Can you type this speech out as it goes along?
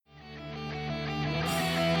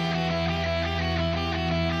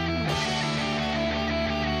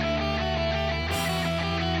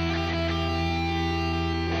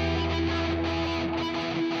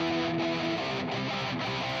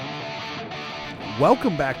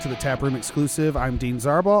Welcome back to the Taproom Exclusive. I'm Dean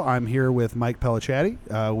Zarbaugh. I'm here with Mike Pelechaty.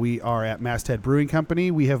 We are at Masthead Brewing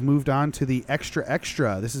Company. We have moved on to the Extra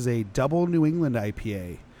Extra. This is a double New England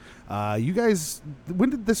IPA. You guys,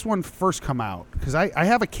 when did this one first come out? Because I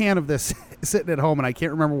have a can of this sitting at home, and I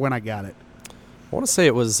can't remember when I got it. I want to say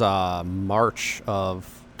it was March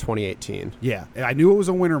of 2018. Yeah, I knew it was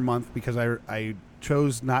a winter month because I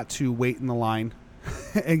chose not to wait in the line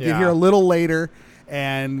and get here a little later.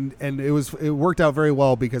 And it worked out very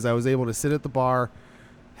well because I was able to sit at the bar,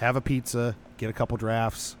 have a pizza, get a couple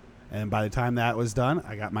drafts, and by the time that was done,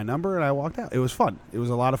 I got my number and I walked out. It was fun. It was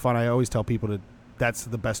a lot of fun. I always tell people that's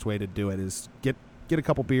the best way to do it is get a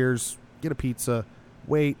couple beers, get a pizza,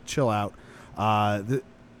 wait, chill out. The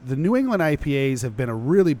New England IPAs have been a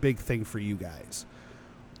really big thing for you guys.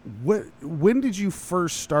 When did you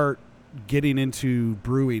first start getting into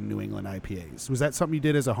brewing New England IPAs? Was that something you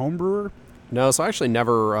did as a home brewer? No, so I actually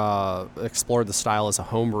never explored the style as a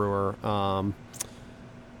home brewer.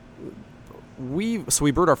 We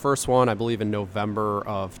brewed our first one, I believe, in November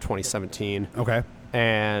of 2017. Okay.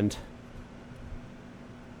 And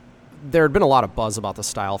there had been a lot of buzz about the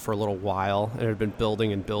style for a little while, and it had been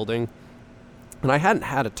building and building. And I hadn't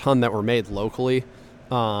had a ton that were made locally.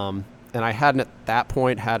 And I hadn't at that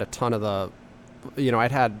point had a ton of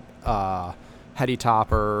I'd had Heady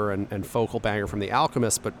Topper and Focal Banger from The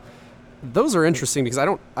Alchemist, but those are interesting because I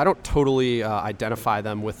don't totally identify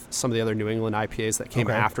them with some of the other New England IPAs that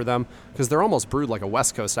came after them because they're almost brewed like a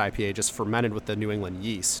West Coast IPA, just fermented with the New England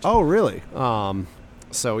yeast. Oh, really?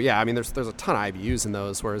 So yeah, I mean, there's a ton of IBUs in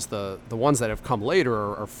those, whereas the ones that have come later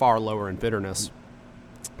are far lower in bitterness.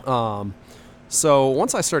 So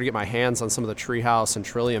once I started to get my hands on some of the Treehouse and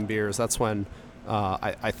Trillium beers, that's when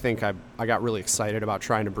I think I got really excited about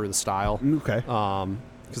trying to brew the style. Okay.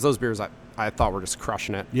 Because those beers I thought were just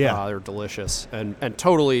crushing it. Yeah. They were delicious and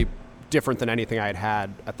totally different than anything I had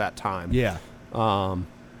at that time. Yeah.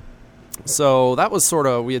 So that was sort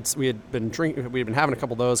of we had been having a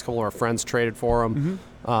couple of those. A couple of our friends traded for them,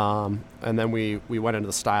 and then we went into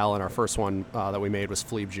the style. And our first one that we made was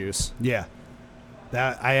Fleeb Juice. Yeah.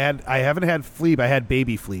 That I haven't had Fleeb. I had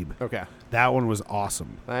Baby Fleeb. Okay. That one was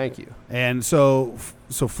awesome. Thank you. And so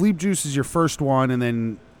Fleeb Juice is your first one, and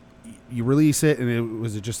then you release it, and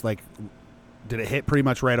was it just like, did it hit pretty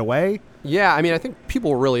much right away? Yeah, I mean, I think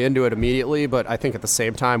people were really into it immediately, but I think at the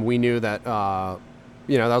same time we knew that, that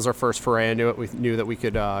was our first foray into it. We knew that we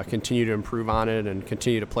could continue to improve on it and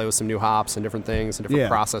continue to play with some new hops and different things and different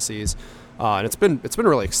processes. And it's been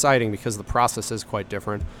really exciting because the process is quite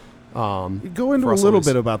different. Go into a little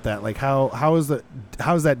bit about that. Like how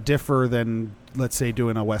does that differ than, let's say,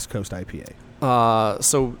 doing a West Coast IPA?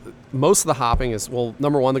 So most of the hopping is, well,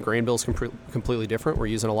 number one, the grain bill is completely different. We're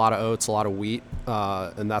using a lot of oats, a lot of wheat,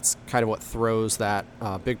 and that's kind of what throws that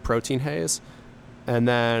big protein haze. And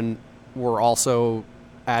then we're also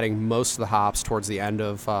adding most of the hops towards the end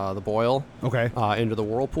of the boil into the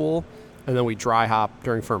whirlpool, and then we dry hop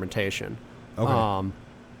during fermentation. Okay.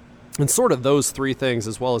 And sort of those three things,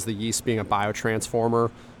 as well as the yeast being a biotransformer,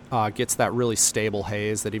 gets that really stable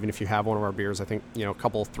haze that even if you have one of our beers, I think, a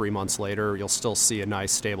couple, 3 months later, you'll still see a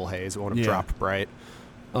nice stable haze. It won't have dropped bright.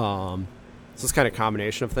 So it's kind of a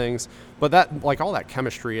combination of things. But that, like all that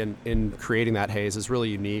chemistry in creating that haze is really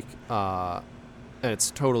unique. And it's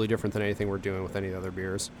totally different than anything we're doing with any of the other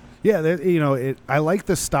beers. Yeah, I like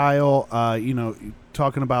the style,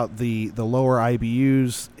 talking about the lower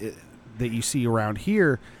IBUs that you see around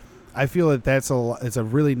here. I feel that it's a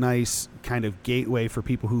really nice kind of gateway for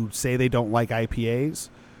people who say they don't like IPAs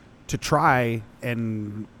to try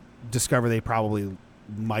and discover they probably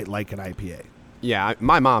might like an IPA. Yeah,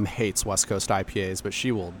 my mom hates West Coast IPAs, but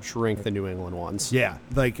she will drink the New England ones. Yeah,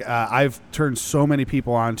 like I've turned so many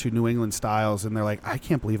people on to New England styles, and they're like, I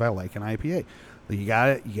can't believe I like an IPA. Like, you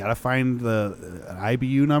gotta find an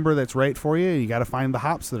IBU number that's right for you. You got to find the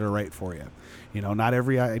hops that are right for you. Not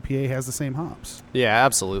every IPA has the same hops. Yeah,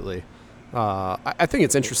 absolutely. I think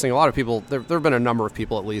it's interesting. A lot of people, there have been a number of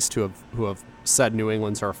people at least who have said New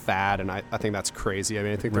Englands are a fad, and I think that's crazy. I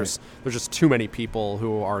mean, I think there's just too many people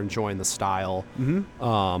who are enjoying the style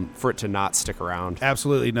for it to not stick around.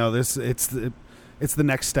 Absolutely. No, it's the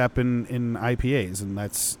next step in IPAs, and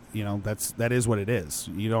that is what it is.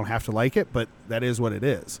 You don't have to like it, but that is what it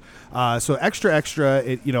is. So Extra Extra,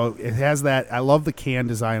 it has that. I love the can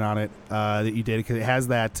design on it that you did, because it has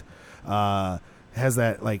that.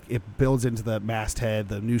 Like, it builds into the masthead,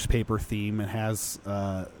 the newspaper theme. It has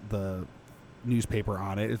the newspaper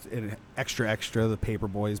on it. It's Extra Extra, the paper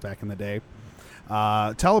boys back in the day.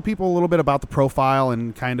 Tell people a little bit about the profile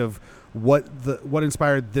and kind of what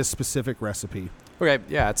inspired this specific recipe. Okay,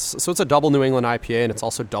 yeah, it's a double New England IPA, and it's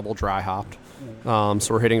also double dry hopped. So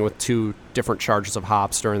we're hitting it with 2 different charges of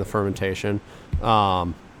hops during the fermentation.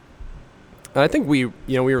 And I think we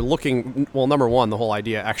were looking, well, number one, the whole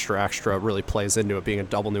idea extra really plays into it being a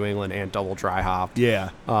double New England and double dry hop. Yeah.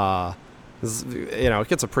 It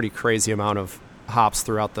gets a pretty crazy amount of hops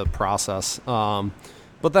throughout the process.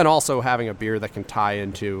 But then also having a beer that can tie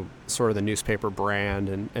into sort of the newspaper brand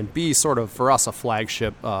and be sort of, for us, a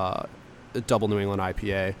flagship double New England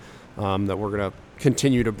IPA that we're going to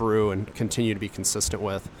continue to brew and continue to be consistent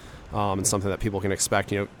with, and something that people can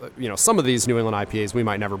expect. Some of these New England IPAs we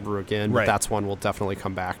might never brew again, but that's one we'll definitely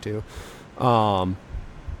come back to. And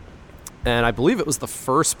I believe it was the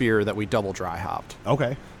first beer that we double dry hopped.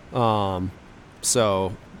 Okay.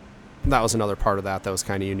 So that was another part of that was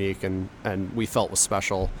kind of unique and we felt was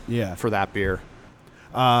special for that beer.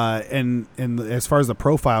 And as far as the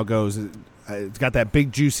profile goes, it's got that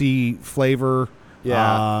big juicy flavor.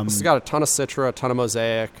 Yeah, it's got a ton of Citra, a ton of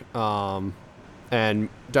Mosaic, and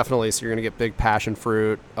definitely, so you're going to get big passion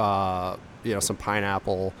fruit, some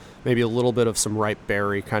pineapple, maybe a little bit of some ripe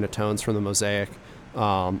berry kind of tones from the Mosaic.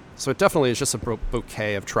 So it definitely is just a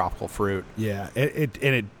bouquet of tropical fruit. Yeah,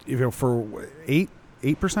 it for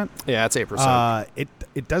 8%. Yeah, it's 8%.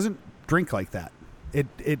 It doesn't drink like that. It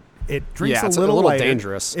drinks it's a little lighter,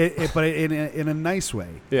 dangerous. But in a nice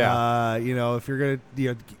way. Yeah. If you're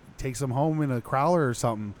gonna take some home in a crowler or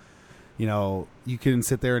something, you can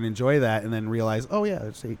sit there and enjoy that, and then realize, oh yeah,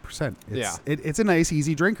 it's 8%. It's a nice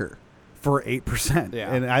easy drinker for 8%.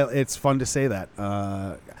 Yeah. And it's fun to say that.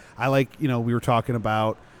 I like, we were talking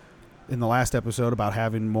about in the last episode about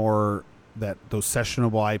having more those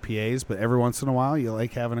sessionable IPAs, but every once in a while you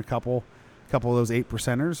like having a couple of those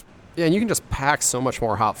 8%ers. Yeah, and you can just pack so much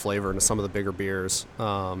more hop flavor into some of the bigger beers.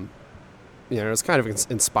 It's kind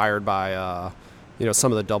of inspired by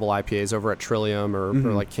some of the double IPAs over at Trillium or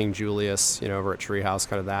like King Julius, over at Treehouse,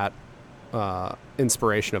 kind of that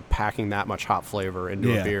inspiration of packing that much hop flavor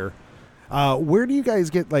into a beer. Where do you guys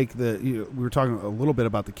get we were talking a little bit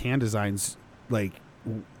about the can designs,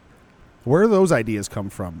 where do those ideas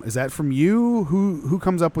come from? Is that from you? Who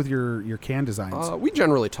comes up with your can designs? We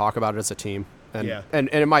generally talk about it as a team. And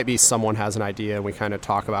it might be someone has an idea and we kind of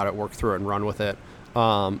talk about it, work through it, and run with it.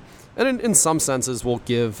 And in some senses, we'll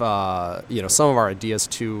give some of our ideas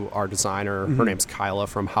to our designer. Her name's Kyla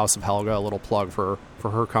from House of Helga. A little plug for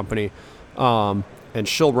her company. And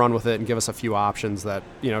she'll run with it and give us a few options that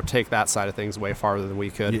take that side of things way farther than we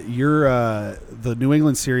could. The New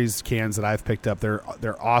England Series cans that I've picked up,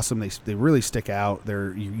 they're awesome. They really stick out.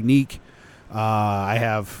 They're unique. I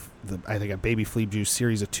have I think a Baby Flea Juice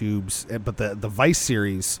series of tubes, but the Vice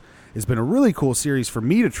series has been a really cool series for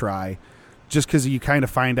me to try, just because you kind of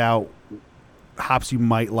find out hops you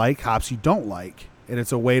might like, hops you don't like, and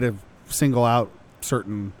it's a way to single out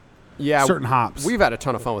certain hops. We've had a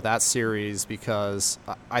ton of fun with that series because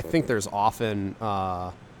I think there's often,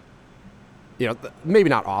 maybe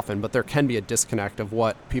not often, but there can be a disconnect of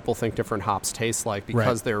what people think different hops taste like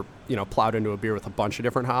because they're, plowed into a beer with a bunch of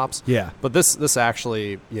different hops. Yeah. But this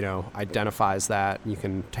actually, identifies that. You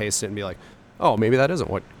can taste it and be like, oh, maybe that isn't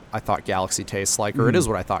what I thought Galaxy tastes like, or it is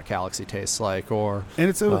what I thought Galaxy tastes like, or and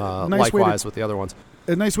it's a nice likewise with the other ones.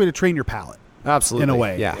 A nice way to train your palate. Absolutely. In a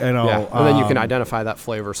way. Yeah. Yeah. And then you can identify that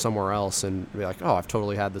flavor somewhere else and be like, oh, I've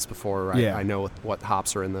totally had this before. I know what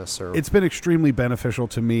hops are in this. Or it's been extremely beneficial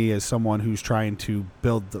to me as someone who's trying to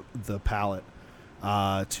build the palate,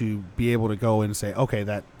 to be able to go in and say, okay,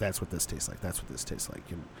 that's what this tastes like. That's what this tastes like.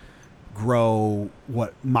 And grow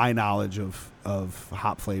what my knowledge of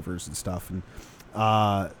hop flavors and stuff. And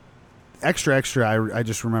extra, I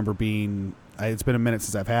just remember being, it's been a minute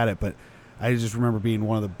since I've had it, but I just remember being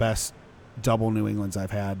one of the best double New Englands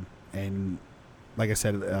I've had. And like I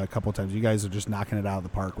said a couple of times, you guys are just knocking it out of the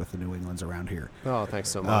park with the New Englands around here. Oh, thanks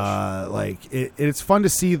so much. It's fun to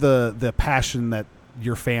see the passion that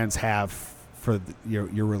your fans have for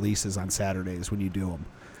your releases on Saturdays when you do them.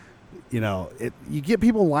 You get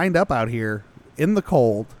people lined up out here in the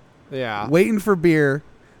cold, waiting for beer.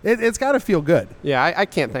 It's got to feel good. Yeah, I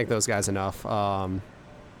can't thank those guys enough.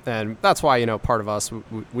 And that's why, part of us,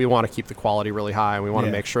 we want to keep the quality really high, and we want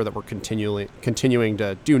to make sure that we're continuing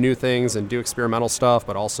to do new things and do experimental stuff,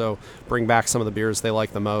 but also bring back some of the beers they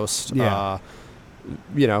like the most,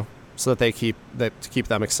 so that they keep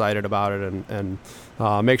them excited about it and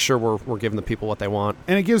make sure we're giving the people what they want.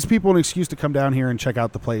 And it gives people an excuse to come down here and check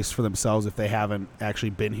out the place for themselves if they haven't actually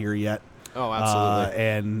been here yet. Oh,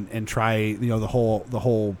 absolutely. And try, the whole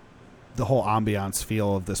ambiance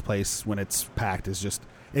feel of this place when it's packed is just,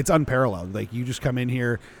 it's unparalleled. Like, you just come in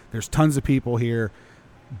here, there's tons of people here,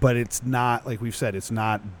 but it's not, like we've said, it's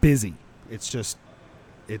not busy. It's just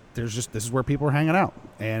this is where people are hanging out,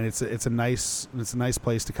 and it's a nice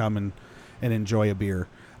place to come and enjoy a beer.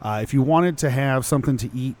 If you wanted to have something to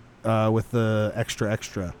eat with the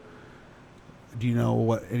extra, do you know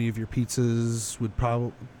what any of your pizzas would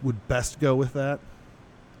best go with that?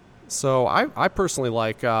 So I personally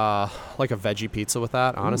like a veggie pizza with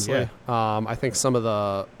that. Honestly, Ooh, yeah. I think some of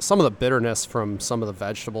the bitterness from some of the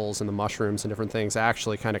vegetables and the mushrooms and different things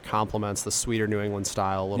actually kind of complements the sweeter New England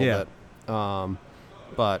style a little bit.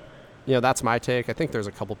 But that's my take. I think there's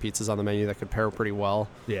a couple pizzas on the menu that could pair pretty well.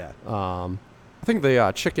 Yeah. I think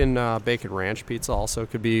the chicken bacon ranch pizza also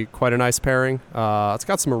could be quite a nice pairing. It's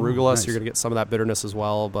got some arugula, nice. So you're gonna get some of that bitterness as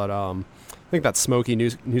well. But I think that smoky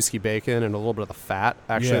Newski bacon and a little bit of the fat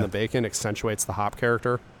actually in the bacon accentuates the hop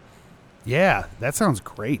character. Yeah, that sounds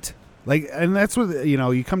great. And that's what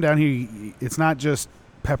you come down here. It's not just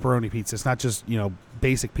pepperoni pizza. It's not just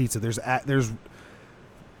basic pizza. There's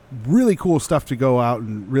really cool stuff to go out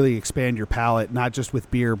and really expand your palate, not just with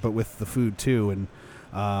beer but with the food too. And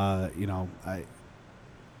I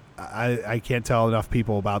can't tell enough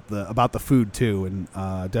people about the food too, and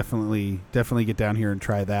definitely get down here and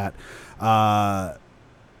try that.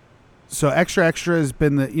 So extra has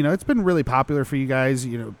been it's been really popular for you guys.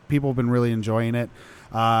 People have been really enjoying it.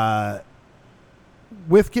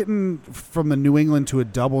 With getting from the New England to a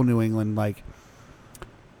double New England,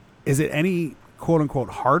 is it any quote unquote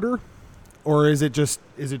harder, or is it just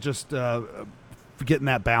getting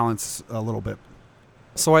that balance a little bit?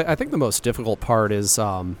 So I think the most difficult part is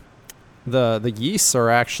the yeasts are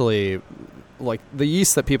actually the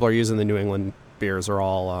yeast that people are using in the New England beers are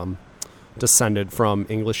all descended from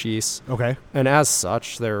English yeast. Okay. And as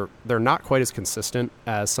such, they're not quite as consistent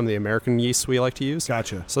as some of the American yeasts we like to use.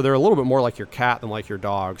 Gotcha. So they're a little bit more like your cat than like your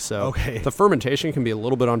dog. So the fermentation can be a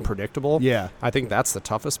little bit unpredictable. Yeah. I think that's the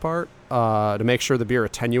toughest part, to make sure the beer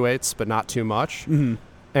attenuates but not too much. Mm-hmm.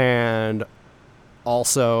 And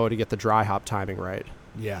also to get the dry hop timing right.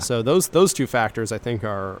 Yeah. So those two factors I think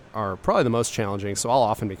are probably the most challenging. So I'll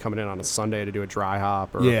often be coming in on a Sunday to do a dry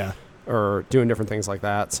hop or doing different things like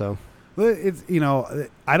that. So it's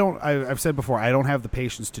I've said before, I don't have the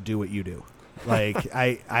patience to do what you do.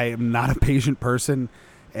 I am not a patient person,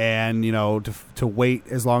 and to wait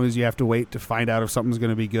as long as you have to wait to find out if something's going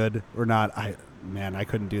to be good or not. I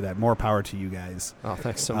couldn't do that. More power to you guys. Oh,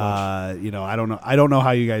 thanks so much. I don't know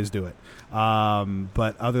how you guys do it.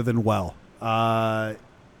 But other than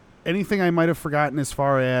anything I might have forgotten as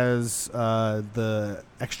far as the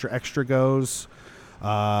extra goes,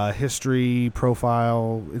 history,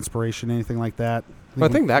 profile, inspiration, anything like that? I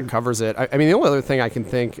think that covers it. I mean, the only other thing I can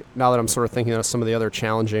think, now that I'm sort of thinking of some of the other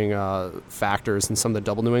challenging factors in some of the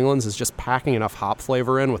double New Englands, is just packing enough hop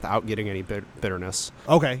flavor in without getting any bitterness.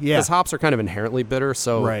 Okay, yeah. Because hops are kind of inherently bitter,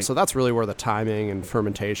 so so that's really where the timing and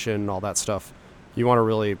fermentation, all that stuff, you want to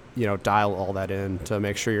really dial all that in to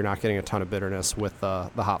make sure you're not getting a ton of bitterness with the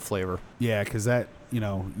hop flavor. Yeah, because that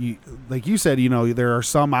like you said, there are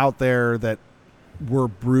some out there that were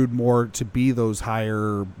brewed more to be those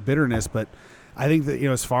higher bitterness, but I think that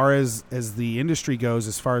as far as the industry goes,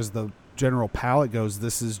 as far as the general palate goes,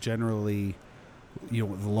 this is generally the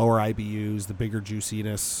lower IBUs, the bigger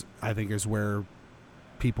juiciness, I think is where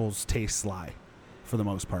people's tastes lie for the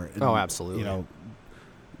most part. And, absolutely.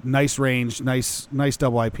 Nice range, nice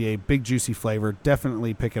double IPA, big juicy flavor.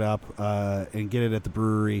 Definitely pick it up and get it at the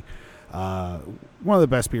brewery. One of the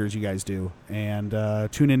best beers you guys do. And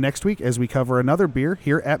tune in next week as we cover another beer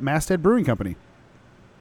here at Masthead Brewing Company.